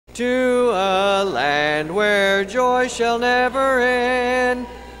to a land where joy shall never end.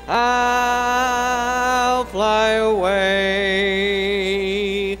 I'll fly away.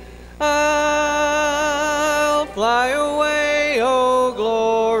 I'll fly away, oh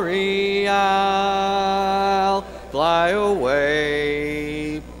glory, I'll fly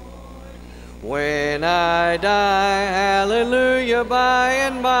away. When I die, hallelujah, by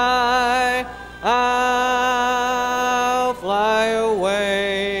and by, I'll fly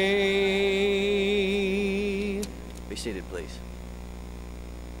away. Be seated, please.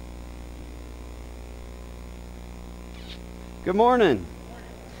 Good morning.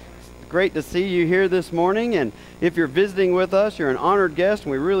 Great to see you here this morning, and if you're visiting with us, you're an honored guest,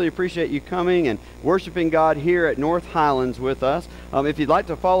 and we really appreciate you coming and worshiping God here at North Highlands with us. If you'd like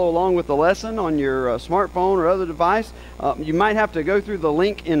to follow along with the lesson on your smartphone or other device, you might have to go through the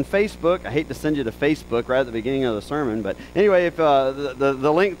link in Facebook. I hate to send you to Facebook right at the beginning of the sermon, but anyway, if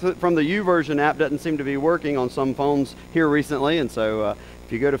the link from the YouVersion app doesn't seem to be working on some phones here recently, and so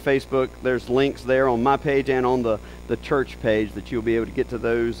if you go to Facebook, there's links there on my page and on the church page that you'll be able to get to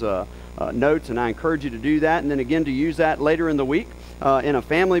those notes, and I encourage you to do that, and then again to use that later in the week in a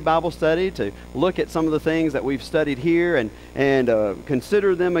family Bible study to look at some of the things that we've studied here and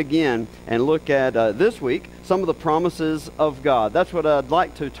consider them again, and look at this week some of the promises of God. That's what I'd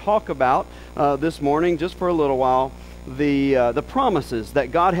like to talk about this morning just for a little while. The promises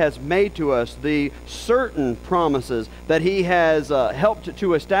that God has made to us, the certain promises that He has helped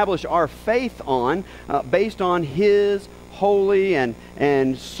to establish our faith on based on His holy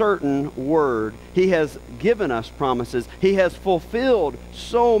and certain word. He has given us promises. He has fulfilled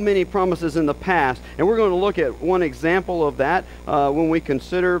so many promises in the past, and we're going to look at one example of that when we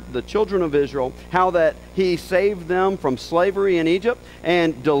consider the children of Israel, how that He saved them from slavery in Egypt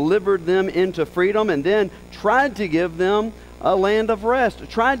and delivered them into freedom, and then tried to give them a land of rest,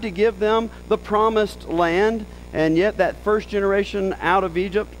 tried to give them the promised land, and yet that first generation out of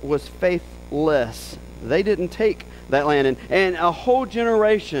Egypt was faithless. They didn't take that land, and a whole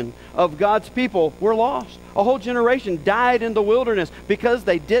generation of God's people were lost. A whole generation died in the wilderness because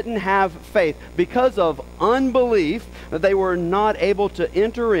they didn't have faith. Because of unbelief, they were not able to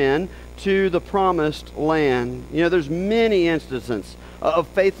enter in to the promised land. You know, there's many instances of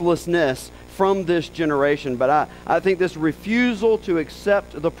faithlessness from this generation, but I think this refusal to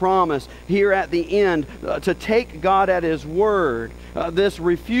accept the promise here at the end, to take God at His word, this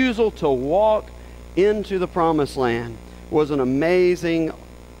refusal to walk into the promised land, was an amazing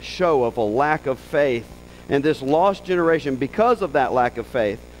show of a lack of faith. And this lost generation, because of that lack of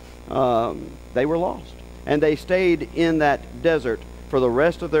faith, they were lost, and they stayed in that desert for the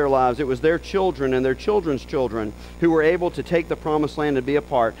rest of their lives. It was their children and their children's children who were able to take the promised land and be a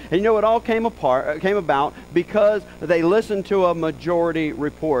part. And you know, it all came about because they listened to a majority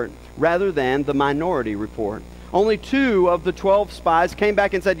report rather than the minority report. Only 2 of the 12 spies came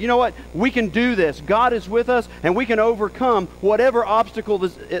back and said, you know what, we can do this. God is with us, and we can overcome whatever obstacle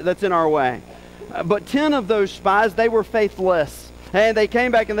that's in our way. But 10 of those spies, they were faithless. And they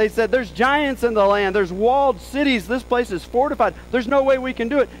came back and they said, there's giants in the land. There's walled cities. This place is fortified. There's no way we can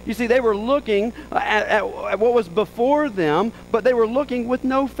do it. You see, they were looking at what was before them, but they were looking with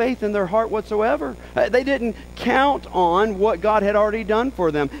no faith in their heart whatsoever. They didn't count on what God had already done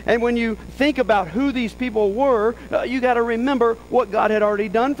for them. And when you think about who these people were, you got to remember what God had already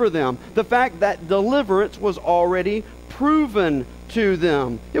done for them. The fact that deliverance was already proven to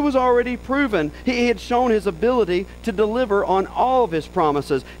them. It was already proven. He had shown His ability to deliver on all of His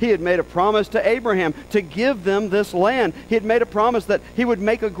promises. He had made a promise to Abraham to give them this land. He had made a promise that He would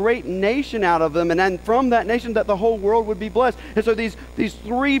make a great nation out of them, and then from that nation that the whole world would be blessed. And so these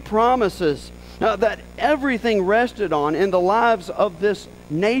 3 promises that everything rested on in the lives of this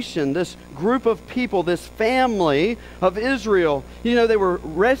nation, this group of people, this family of Israel. You know, they were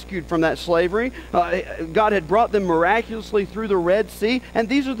rescued from that slavery. God had brought them miraculously through the Red Sea, and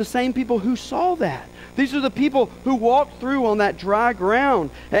these are the same people who saw that. These are the people who walked through on that dry ground,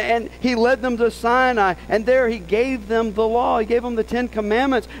 and He led them to Sinai, and there He gave them the law. He gave them the 10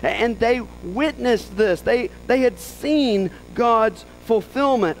 Commandments, and they witnessed this. They had seen God's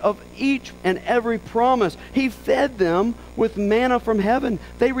fulfillment of each and every promise. He fed them with manna from heaven.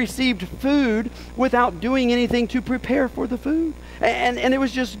 They received food without doing anything to prepare for the food. And it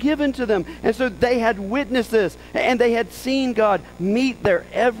was just given to them. And so they had witnessed this, and they had seen God meet their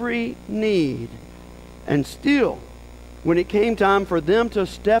every need. And still, when it came time for them to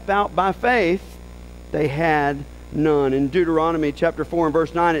step out by faith, they had none. In Deuteronomy chapter 4 and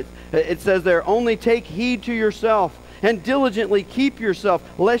verse 9, it says there, only take heed to yourself and diligently keep yourself,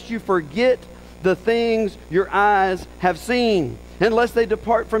 lest you forget the things your eyes have seen. unless they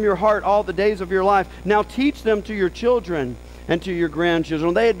depart from your heart all the days of your life. Now teach them to your children and to your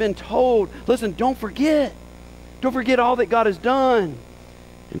grandchildren. They had been told, listen, don't forget. Don't forget all that God has done.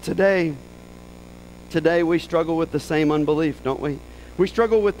 And today we struggle with the same unbelief, don't we? We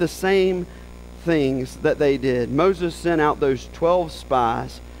struggle with the same things that they did. Moses sent out those 12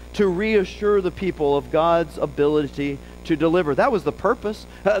 spies to reassure the people of God's ability to deliver. That was the purpose.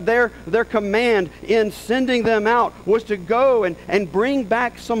 Their command in sending them out was to go and bring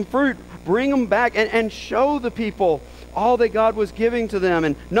back some fruit, bring them back and show the people all that God was giving to them.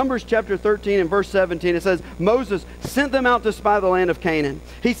 In Numbers chapter 13 and verse 17, it says, Moses sent them out to spy the land of Canaan.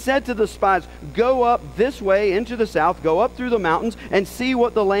 He said to the spies, go up this way into the south, go up through the mountains and see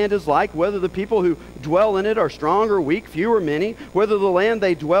what the land is like, whether the people who dwell in it are strong or weak, few or many, whether the land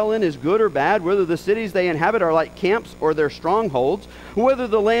they dwell in is good or bad, whether the cities they inhabit are like camps or their strongholds, whether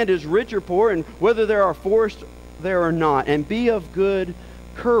the land is rich or poor, and whether there are forests there or not, and be of good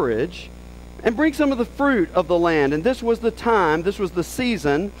courage, and bring some of the fruit of the land. And this was the time, this was the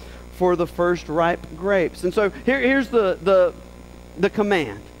season for the first ripe grapes. And so here's the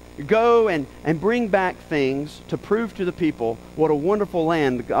command. Go and bring back things to prove to the people what a wonderful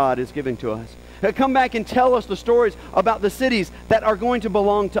land God is giving to us. Come back and tell us the stories about the cities that are going to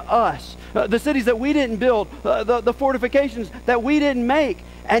belong to us. The cities that we didn't build, the fortifications that we didn't make,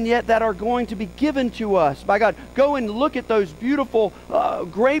 and yet that are going to be given to us by God. Go and look at those beautiful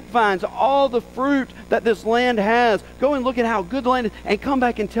grapevines, all the fruit that this land has. Go and look at how good the land is, and come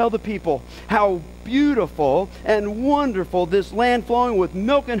back and tell the people how beautiful and wonderful this land flowing with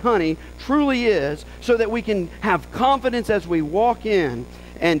milk and honey truly is, so that we can have confidence as we walk in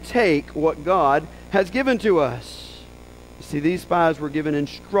and take what God has given to us. You see, these spies were given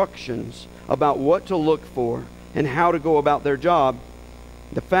instructions about what to look for and how to go about their job.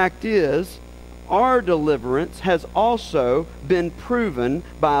 The fact is, our deliverance has also been proven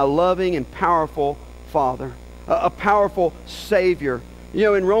by a loving and powerful Father, a powerful Savior. You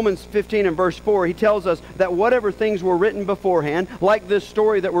know, in Romans 15 and verse 4, he tells us that whatever things were written beforehand, like this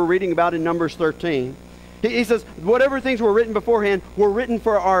story that we're reading about in Numbers 13, he says, whatever things were written beforehand were written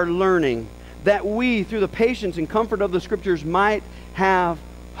for our learning, that we, through the patience and comfort of the Scriptures, might have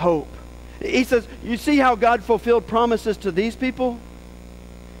hope. He says, you see how God fulfilled promises to these people?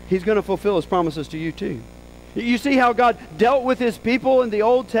 He's going to fulfill His promises to you too. You see how God dealt with His people in the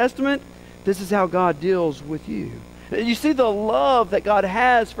Old Testament? This is how God deals with you. You see the love that God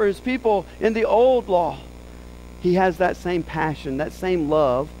has for His people in the Old Law. He has that same passion, that same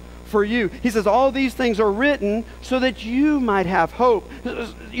love for you. He says all these things are written so that you might have hope.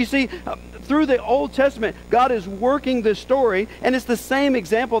 You see, through the Old Testament, God is working this story, and it's the same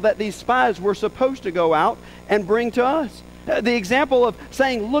example that these spies were supposed to go out and bring to us. The example of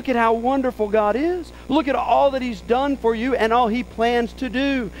saying, look at how wonderful God is. Look at all that He's done for you and all He plans to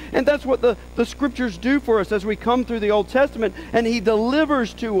do. And that's what the Scriptures do for us as we come through the Old Testament, and He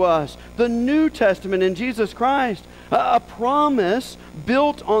delivers to us the New Testament in Jesus Christ. A promise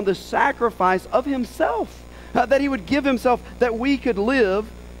built on the sacrifice of Himself, that He would give Himself that we could live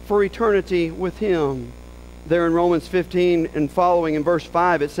for eternity with Him. There in Romans 15 and following in verse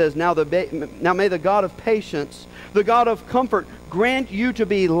 5, it says, Now may the God of patience, the God of comfort, grant you to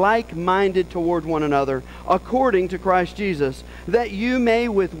be like-minded toward one another, according to Christ Jesus, that you may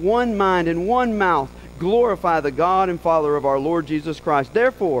with one mind and one mouth glorify the God and Father of our Lord Jesus Christ.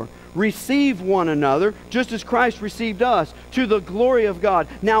 Therefore, receive one another, just as Christ received us, to the glory of God.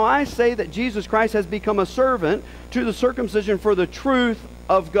 Now I say that Jesus Christ has become a servant to the circumcision for the truth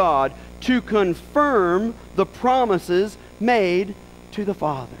of God, to confirm the promises made to the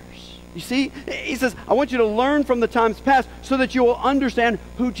fathers. You see, he says, I want you to learn from the times past so that you will understand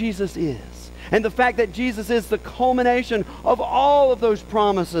who Jesus is. And the fact that Jesus is the culmination of all of those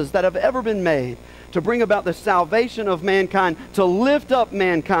promises that have ever been made to bring about the salvation of mankind, to lift up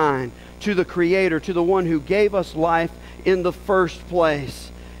mankind to the Creator, to the one who gave us life in the first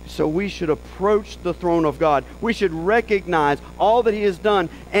place. So we should approach the throne of God. We should recognize all that He has done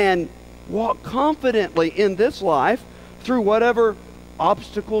and walk confidently in this life through whatever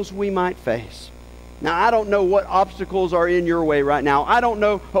obstacles we might face. Now, I don't know what obstacles are in your way right now. I don't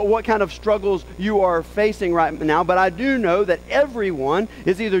know what kind of struggles you are facing right now, but I do know that everyone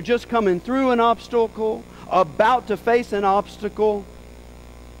is either just coming through an obstacle, about to face an obstacle,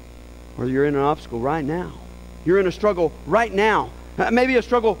 or you're in an obstacle right now. You're in a struggle right now. Maybe a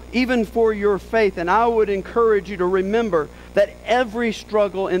struggle even for your faith. And I would encourage you to remember that every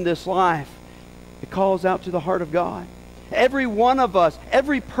struggle in this life, it calls out to the heart of God. Every one of us,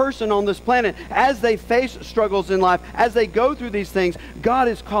 every person on this planet, as they face struggles in life, as they go through these things, God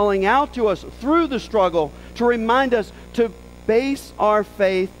is calling out to us through the struggle to remind us to base our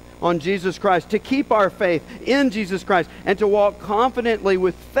faith on Jesus Christ, to keep our faith in Jesus Christ, and to walk confidently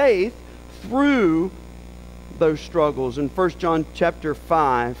with faith through those struggles. In 1 John chapter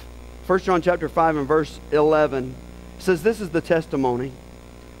 5 and verse 11 says, this is the testimony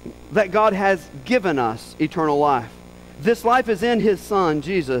that God has given us eternal life. This life is in His Son,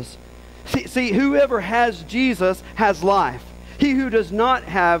 Jesus. See, whoever has Jesus has life. He who does not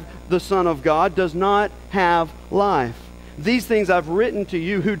have the Son of God does not have life. These things I've written to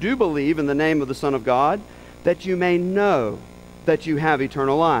you who do believe in the name of the Son of God, that you may know that you have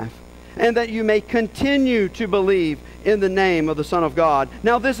eternal life, and that you may continue to believe in the name of the Son of God.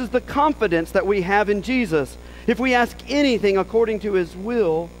 Now this is the confidence that we have in Jesus. If we ask anything according to His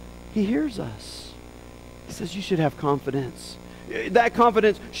will, He hears us. He says you should have confidence. That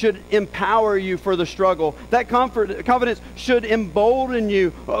confidence should empower you for the struggle. That confidence should embolden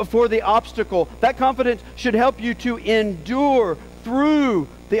you for the obstacle. That confidence should help you to endure through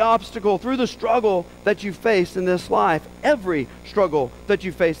the obstacle, through the struggle that you face in this life. Every struggle that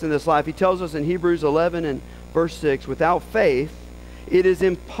you face in this life. He tells us in Hebrews 11 and verse 6, without faith, it is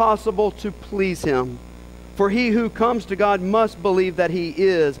impossible to please Him. For he who comes to God must believe that He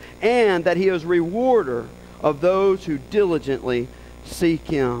is, and that He is rewarder of those who diligently seek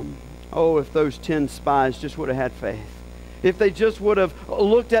Him. Oh, if those 10 spies just would have had faith. If they just would have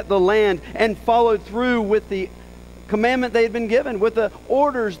looked at the land and followed through with the commandment they had been given, with the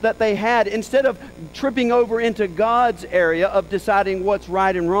orders that they had, instead of tripping over into God's area of deciding what's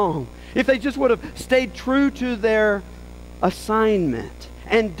right and wrong. If they just would have stayed true to their assignment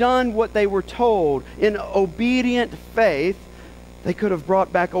and done what they were told in obedient faith, they could have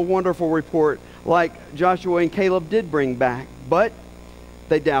brought back a wonderful report like Joshua and Caleb did bring back. But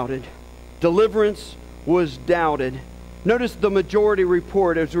they doubted. Deliverance was doubted. Notice the majority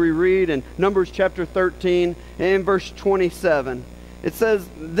report as we read in Numbers chapter 13 and verse 27. It says,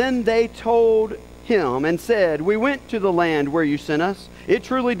 then they told him and said, we went to the land where you sent us. It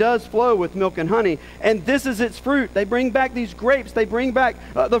truly does flow with milk and honey, and this is its fruit. They bring back these grapes. They bring back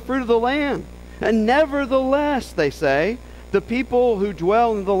the fruit of the land. And nevertheless, they say, the people who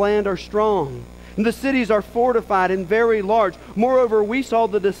dwell in the land are strong, and the cities are fortified and very large. Moreover, we saw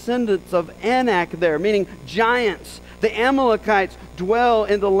the descendants of Anak there, meaning giants. The Amalekites dwell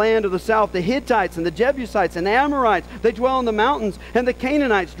in the land of the south. The Hittites and the Jebusites and Amorites, they dwell in the mountains. And the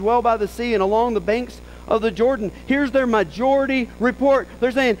Canaanites dwell by the sea and along the banks of the Jordan. Here's their majority report.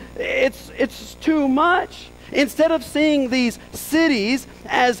 They're saying, it's too much. Instead of seeing these cities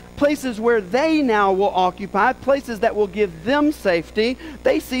as places where they now will occupy, places that will give them safety,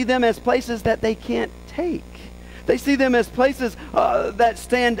 they see them as places that they can't take. They see them as places that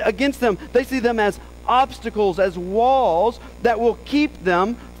stand against them. They see them as obstacles, as walls that will keep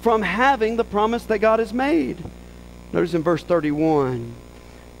them from having the promise that God has made. Notice in verse 31,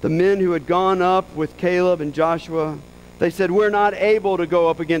 the men who had gone up with Caleb and Joshua, they said, we're not able to go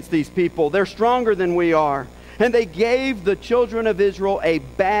up against these people. They're stronger than we are. And they gave the children of Israel a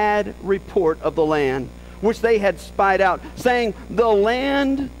bad report of the land, which they had spied out, saying, the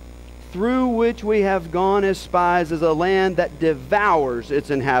land through which we have gone as spies is a land that devours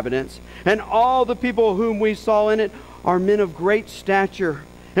its inhabitants. And all the people whom we saw in it are men of great stature.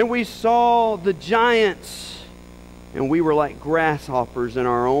 And we saw the giants, and we were like grasshoppers in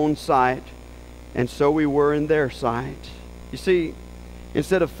our own sight, and so we were in their sight. You see,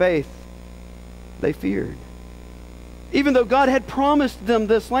 instead of faith, they feared. Even though God had promised them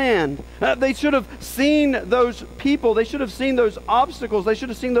this land, they should have seen those people, they should have seen those obstacles, they should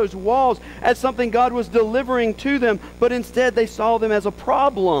have seen those walls as something God was delivering to them, but instead they saw them as a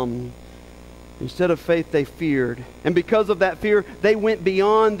problem. Instead of faith, they feared. And because of that fear, they went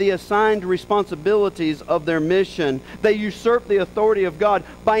beyond the assigned responsibilities of their mission. They usurped the authority of God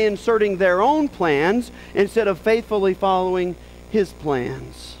by inserting their own plans instead of faithfully following His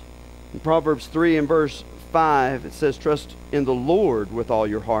plans. In Proverbs 3 and verse 5, it says, trust in the Lord with all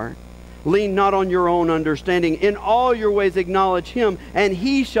your heart. Lean not on your own understanding. In all your ways acknowledge Him, and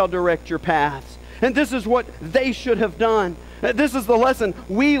He shall direct your paths. And this is what they should have done. This is the lesson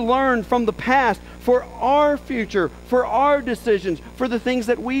we learned from the past for our future, for our decisions, for the things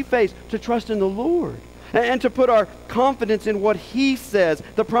that we face, to trust in the Lord and to put our confidence in what He says,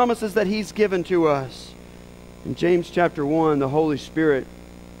 the promises that He's given to us. In James chapter 1, the Holy Spirit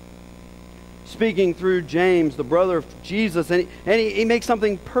speaking through James, the brother of Jesus, and he makes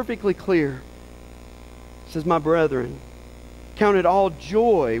something perfectly clear. He says, my brethren, count it all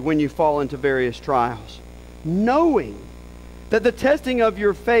joy when you fall into various trials, knowing that the testing of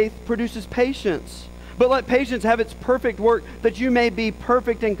your faith produces patience. But let patience have its perfect work, that you may be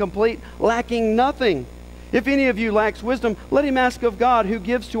perfect and complete, lacking nothing. If any of you lacks wisdom, let him ask of God, who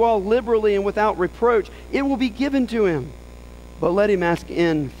gives to all liberally and without reproach. It will be given to him. But let him ask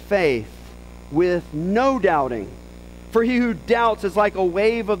in faith, with no doubting. For he who doubts is like a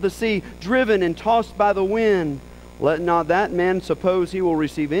wave of the sea, driven and tossed by the wind. Let not that man suppose he will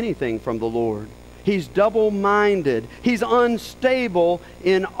receive anything from the Lord. He's double-minded. He's unstable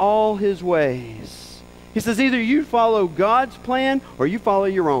in all his ways. He says either you follow God's plan or you follow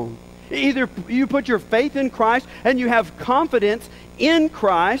your own. Either you put your faith in Christ and you have confidence in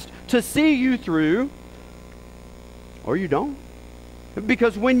Christ to see you through, or you don't.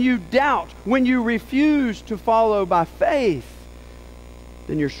 Because when you doubt, when you refuse to follow by faith,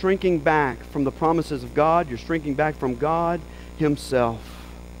 then you're shrinking back from the promises of God. You're shrinking back from God Himself.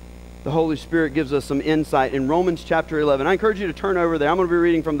 The Holy Spirit gives us some insight in Romans chapter 11. I encourage you to turn over there. I'm going to be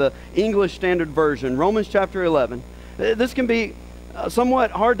reading from the English Standard Version, Romans chapter 11. This can be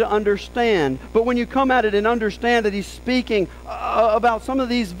somewhat hard to understand, but when you come at it and understand that he's speaking about some of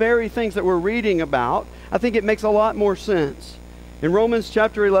these very things that we're reading about, I think it makes a lot more sense. In Romans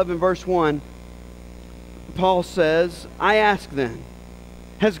chapter 11, verse 1, Paul says, I ask then,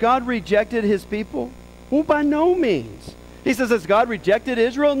 has God rejected His people? Well, by no means. He says, has God rejected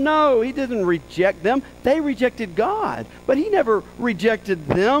Israel? No, He didn't reject them. They rejected God, but He never rejected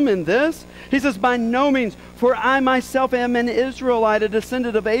them in this. He says, by no means, for I myself am an Israelite, a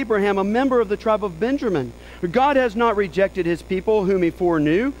descendant of Abraham, a member of the tribe of Benjamin. God has not rejected His people whom He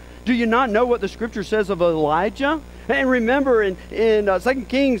foreknew. Do you not know what the Scripture says of Elijah? And remember in 2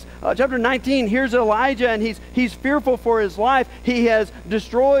 Kings chapter 19, here's Elijah, and he's fearful for his life. He has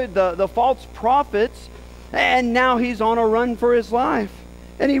destroyed the false prophets, and now he's on a run for his life.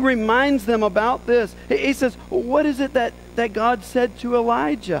 And he reminds them about this. He says, what is it that God said to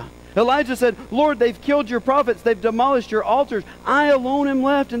Elijah? Elijah said, Lord, they've killed your prophets. They've demolished your altars. I alone am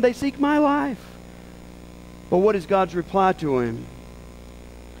left, and they seek my life. But what is God's reply to him?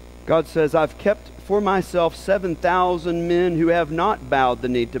 God says, I've kept for myself 7,000 men who have not bowed the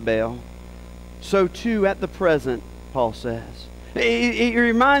knee to Baal. So too at the present, Paul says. He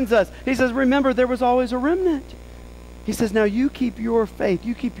reminds us, he says, remember, there was always a remnant. He says, now you keep your faith,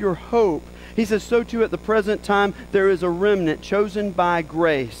 you keep your hope. He says, so too at the present time, there is a remnant chosen by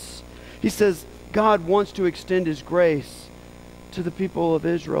grace. He says, God wants to extend His grace to the people of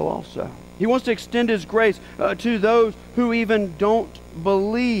Israel also. He wants to extend His grace to those who even don't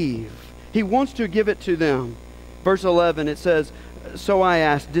believe. He wants to give it to them. Verse 11, it says, so I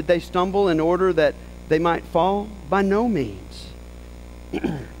asked, did they stumble in order that they might fall? By no means.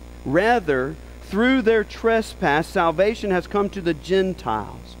 Rather, through their trespass, salvation has come to the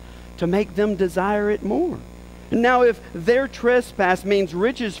Gentiles to make them desire it more. Now, if their trespass means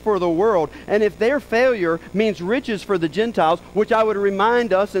riches for the world, and if their failure means riches for the Gentiles, which I would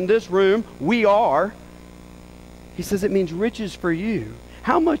remind us in this room, we are, he says it means riches for you.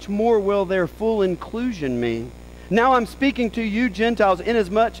 How much more will their full inclusion mean? Now I'm speaking to you Gentiles,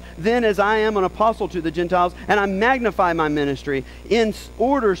 inasmuch then as I am an apostle to the Gentiles, and I magnify my ministry in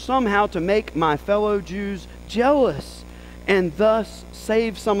order somehow to make my fellow Jews jealous, and thus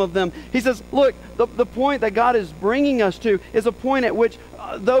save some of them. He says, look, the point that God is bringing us to is a point at which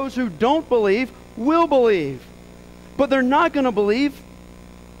those who don't believe will believe. But they're not going to believe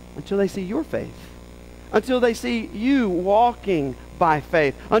until they see your faith, until they see you walking by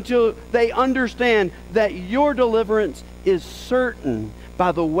faith, until they understand that your deliverance is certain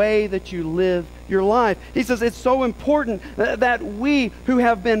by the way that you live your life. He says it's so important that we who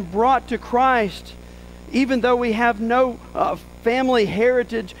have been brought to Christ, even though we have no family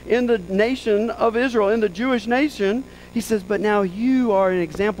heritage in the nation of Israel, in the Jewish nation, he says, but now you are an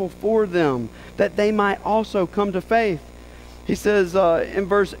example for them, that they might also come to faith. He says in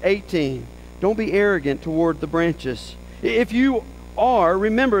verse 18, don't be arrogant toward the branches. If you are,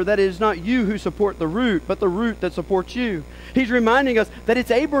 remember that it is not you who support the root, but the root that supports you. He's reminding us that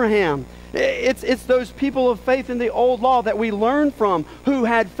it's Abraham. It's those people of faith in the old law that we learn from, who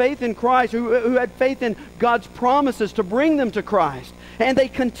had faith in Christ, who had faith in God's promises to bring them to Christ. And they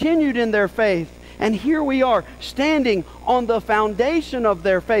continued in their faith. And here we are, standing on the foundation of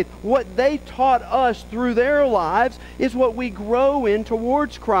their faith. What they taught us through their lives is what we grow in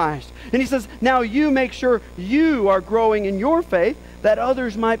towards Christ. And he says, now you make sure you are growing in your faith, that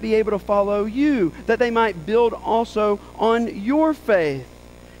others might be able to follow you, that they might build also on your faith.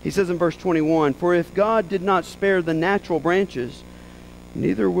 He says in verse 21, for if God did not spare the natural branches,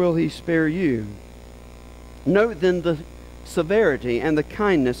 neither will He spare you. Note then the severity and the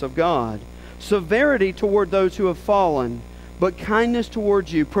kindness of God. Severity toward those who have fallen, but kindness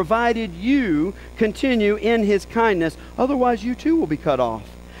towards you, provided you continue in His kindness. Otherwise you too will be cut off.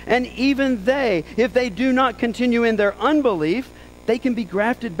 And even they, if they do not continue in their unbelief, they can be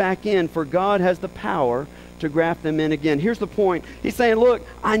grafted back in, for God has the power to graft them in again. Here's the point. He's saying, look,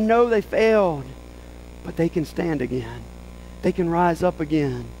 I know they failed, but they can stand again. They can rise up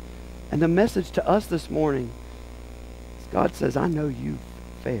again. And the message to us this morning is God says, I know you've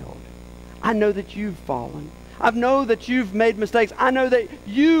failed. I know that you've fallen. I know that you've made mistakes. I know that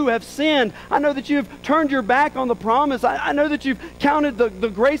you have sinned. I know that you've turned your back on the promise. I know that you've counted the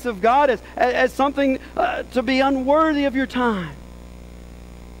grace of God as something to be unworthy of your time.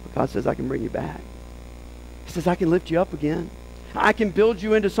 But God says, I can bring you back. He says, I can lift you up again. I can build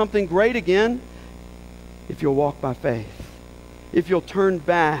you into something great again if you'll walk by faith. If you'll turn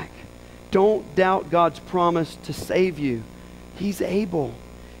back. Don't doubt God's promise to save you. He's able.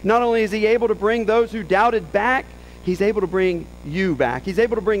 Not only is He able to bring those who doubted back, He's able to bring you back. He's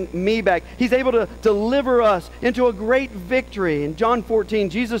able to bring me back. He's able to deliver us into a great victory. In John 14,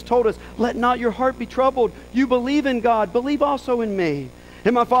 Jesus told us, let not your heart be troubled. You believe in God. Believe also in me.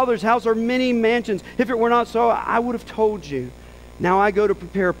 In my Father's house are many mansions. If it were not so, I would have told you. Now I go to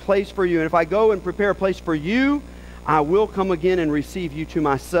prepare a place for you. And if I go and prepare a place for you, I will come again and receive you to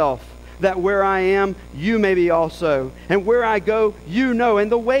myself, that where I am, you may be also. And where I go, you know,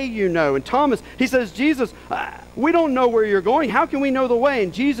 and the way you know. And Thomas, he says, Jesus, we don't know where you're going. How can we know the way?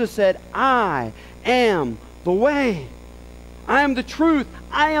 And Jesus said, I am the way. I am the truth.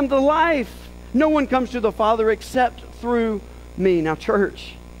 I am the life. No one comes to the Father except through me. Now,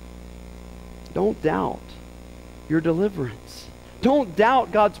 church, don't doubt your deliverance. Don't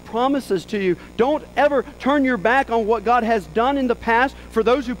doubt God's promises to you. Don't ever turn your back on what God has done in the past for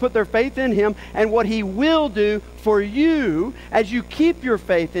those who put their faith in Him and what He will do for you as you keep your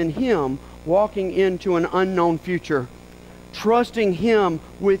faith in Him, walking into an unknown future. Trusting Him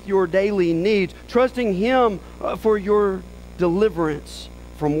with your daily needs. Trusting Him for your deliverance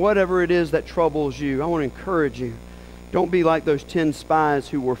from whatever it is that troubles you. I want to encourage you. Don't be like those 10 spies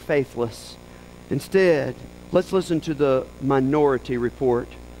who were faithless. Instead, let's listen to the minority report.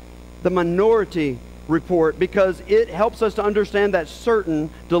 The minority report, because it helps us to understand that certain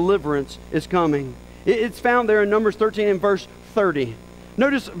deliverance is coming. It's found there in Numbers 13 and verse 30.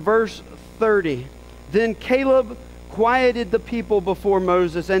 Notice verse 30. Then Caleb quieted the people before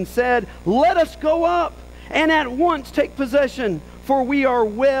Moses and said, let us go up and at once take possession, for we are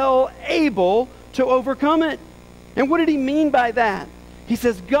well able to overcome it. And what did he mean by that? He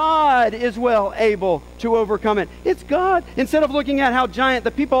says, God is well able to overcome it. It's God. Instead of looking at how giant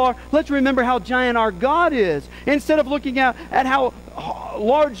the people are, let's remember how giant our God is. Instead of looking at how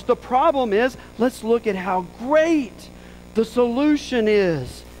large the problem is, let's look at how great the solution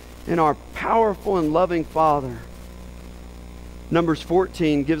is in our powerful and loving Father. Numbers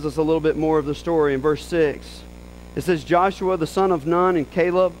 14 gives us a little bit more of the story in verse 6. It says, Joshua the son of Nun and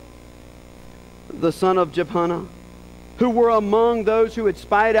Caleb the son of Jephunneh, who were among those who had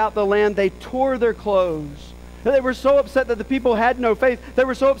spied out the land, they tore their clothes. They were so upset that the people had no faith. They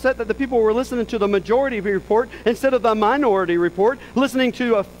were so upset that the people were listening to the majority report instead of the minority report, listening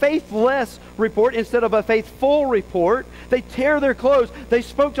to a faithless report instead of a faithful report. They tear their clothes. They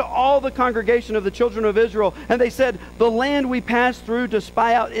spoke to all the congregation of the children of Israel, and they said, the land we passed through to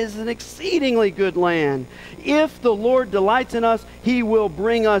spy out is an exceedingly good land. If the Lord delights in us, He will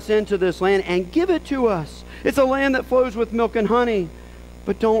bring us into this land and give it to us. It's a land that flows with milk and honey.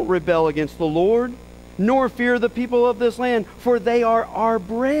 But don't rebel against the Lord, nor fear the people of this land, for they are our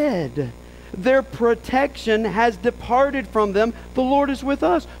bread. Their protection has departed from them. The Lord is with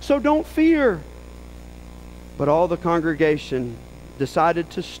us, so don't fear. But all the congregation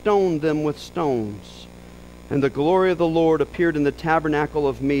decided to stone them with stones. And the glory of the Lord appeared in the tabernacle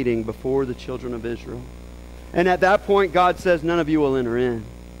of meeting before the children of Israel. And at that point, God says, none of you will enter in,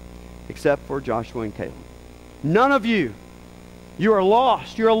 except for Joshua and Caleb. None of you. You are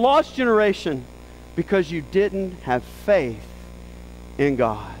lost. You're a lost generation because you didn't have faith in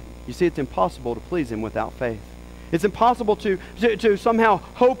God. You see, it's impossible to please Him without faith. It's impossible to somehow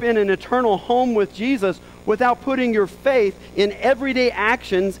hope in an eternal home with Jesus without putting your faith in everyday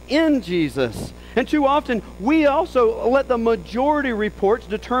actions in Jesus. And too often, we also let the majority reports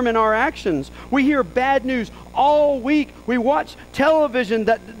determine our actions. We hear bad news all week. We watch television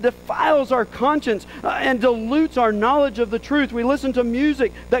that defiles our conscience and dilutes our knowledge of the truth. We listen to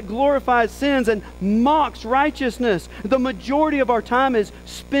music that glorifies sins and mocks righteousness. The majority of our time is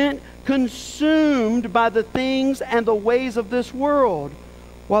spent consumed by the things and the ways of this world,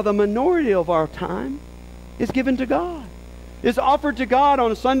 while the minority of our time is given to God. Is offered to God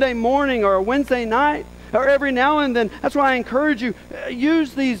on a Sunday morning or a Wednesday night or every now and then. That's why I encourage you,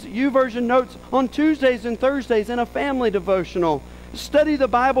 use these YouVersion notes on Tuesdays and Thursdays in a family devotional. Study the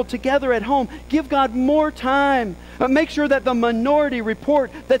Bible together at home. Give God more time. Make sure that the minority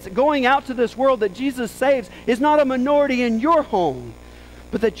report that's going out to this world that Jesus saves is not a minority in your home,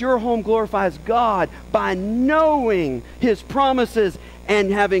 but that your home glorifies God by knowing His promises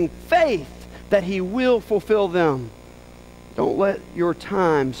and having faith that He will fulfill them. Don't let your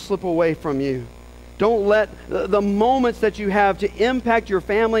time slip away from you. Don't let the moments that you have to impact your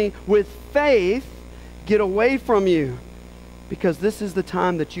family with faith get away from you, because this is the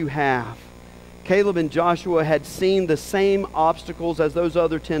time that you have. Caleb and Joshua had seen the same obstacles as those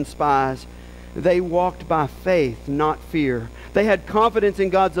other 10 spies. They walked by faith, not fear. They had confidence in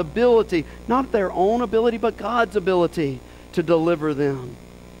God's ability, not their own ability, but God's ability to deliver them.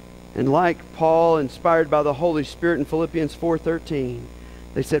 And like Paul, inspired by the Holy Spirit in Philippians 4:13,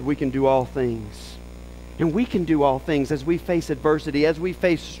 they said, we can do all things. And we can do all things as we face adversity, as we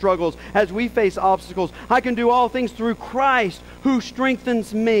face struggles, as we face obstacles. I can do all things through Christ who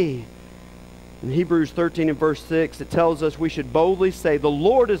strengthens me. In Hebrews 13 and verse 6, it tells us we should boldly say, the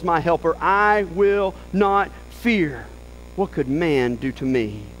Lord is my helper. I will not fear. What could man do to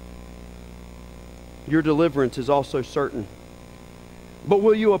me? Your deliverance is also certain. But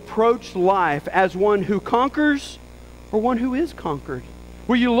will you approach life as one who conquers or one who is conquered?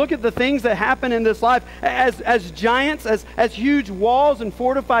 Will you look at the things that happen in this life as giants, as huge walls and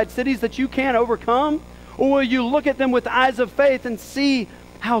fortified cities that you can't overcome? Or will you look at them with eyes of faith and see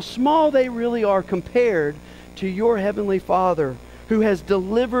how small they really are compared to your Heavenly Father who has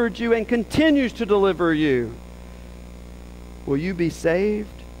delivered you and continues to deliver you? Will you be saved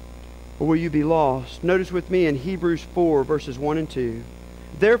or will you be lost? Notice with me in Hebrews 4 verses 1 and 2.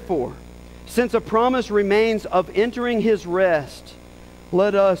 Therefore, since a promise remains of entering His rest,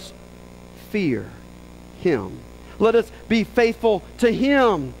 let us fear Him. Let us be faithful to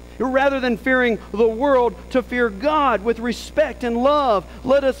Him. Rather than fearing the world, to fear God with respect and love.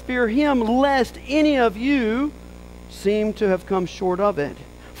 Let us fear Him, lest any of you seem to have come short of it.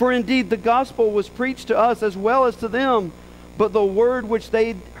 For indeed the gospel was preached to us as well as to them, but the word which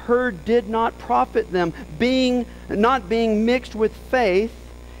they heard did not profit them, not being mixed with faith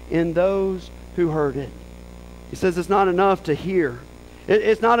in those who heard it. He says it's not enough to hear.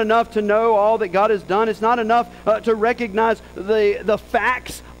 It's not enough to know all that God has done. It's not enough to recognize the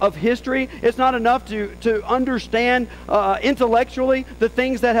facts of history. It's not enough to understand intellectually the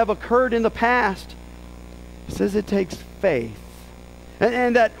things that have occurred in the past. It says it takes faith.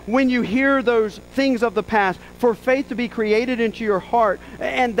 And that when you hear those things of the past, for faith to be created into your heart,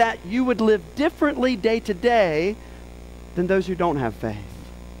 and that you would live differently day to day than those who don't have faith.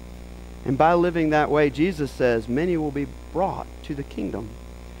 And by living that way, Jesus says, many will be brought to the kingdom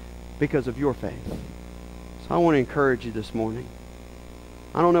because of your faith. So I want to encourage you this morning.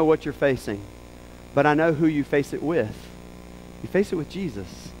 I don't know what you're facing, but I know who you face it with. You face it with Jesus.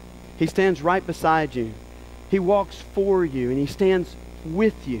 He stands right beside you. He walks for you, and He stands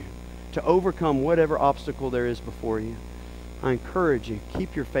with you to overcome whatever obstacle there is before you. I encourage you,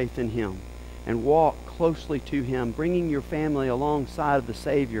 keep your faith in Him and walk closely to Him, bringing your family alongside of the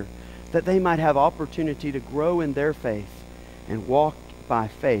Savior, that they might have opportunity to grow in their faith and walk by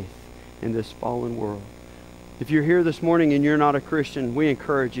faith in this fallen world. If you're here this morning and you're not a Christian, we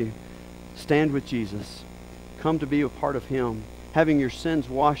encourage you, stand with Jesus. Come to be a part of Him, having your sins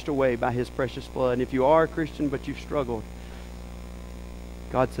washed away by His precious blood. And if you are a Christian but you've struggled,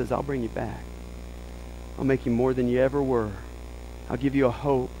 God says, I'll bring you back. I'll make you more than you ever were. I'll give you a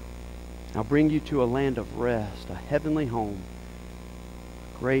hope. I'll bring you to a land of rest, a heavenly home,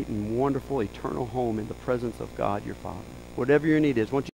 a great and wonderful eternal home in the presence of God your Father. Whatever your need is, won't you